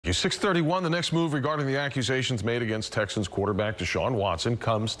6:31, the next move regarding the accusations made against Texans quarterback Deshaun Watson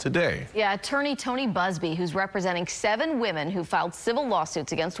comes today. Yeah, attorney Tony Buzbee, who's representing 7 women who filed civil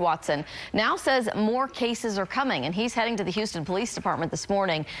lawsuits against Watson, now says more cases are coming, and he's heading to the Houston Police Department this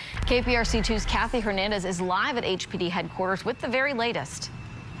morning. KPRC2's Kathy Hernandez is live at HPD headquarters with the very latest.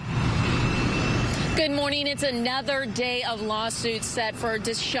 Good morning. It's another day of lawsuits set for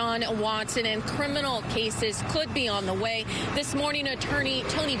Deshaun Watson, and criminal cases could be on the way. This morning, attorney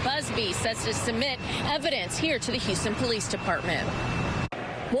Tony Buzbee sets to submit evidence here to the Houston Police Department.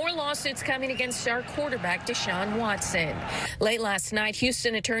 More lawsuits coming against our quarterback, Deshaun Watson. Late last night,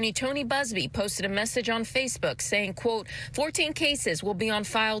 Houston attorney Tony Buzbee posted a message on Facebook saying, quote, 14 cases will be on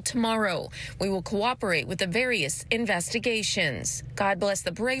file tomorrow. We will cooperate with the various investigations. God bless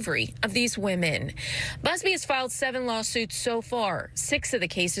the bravery of these women. Buzbee has filed 7 lawsuits so far. 6 of the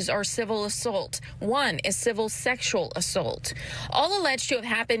cases are civil assault. 1 is civil sexual assault. All alleged to have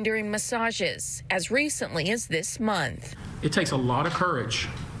happened during massages as recently as this month. It takes a lot of courage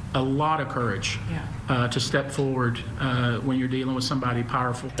to step forward when you're dealing with somebody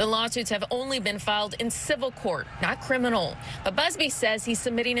powerful. The lawsuits have only been filed in civil court, not criminal. But Buzbee says he's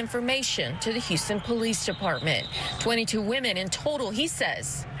submitting information to the Houston Police Department. 22 women in total, he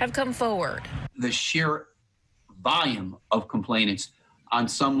says, have come forward. The sheer volume of complainants on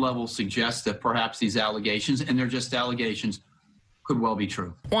some level suggests that perhaps these allegations, and they're just allegations, could well be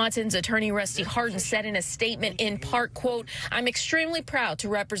true. Watson's attorney Rusty Harden said in a statement in part, quote, I'm extremely proud to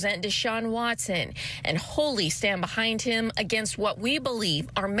represent Deshaun Watson and wholly stand behind him against what we believe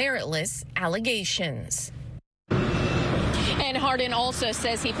are meritless allegations. And Harden also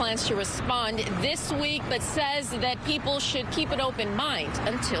says he plans to respond this week, but says that people should keep an open mind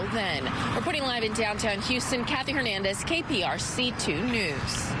until then. Reporting live in downtown Houston, Kathy Hernandez, KPRC2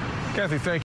 News. Kathy, thank you.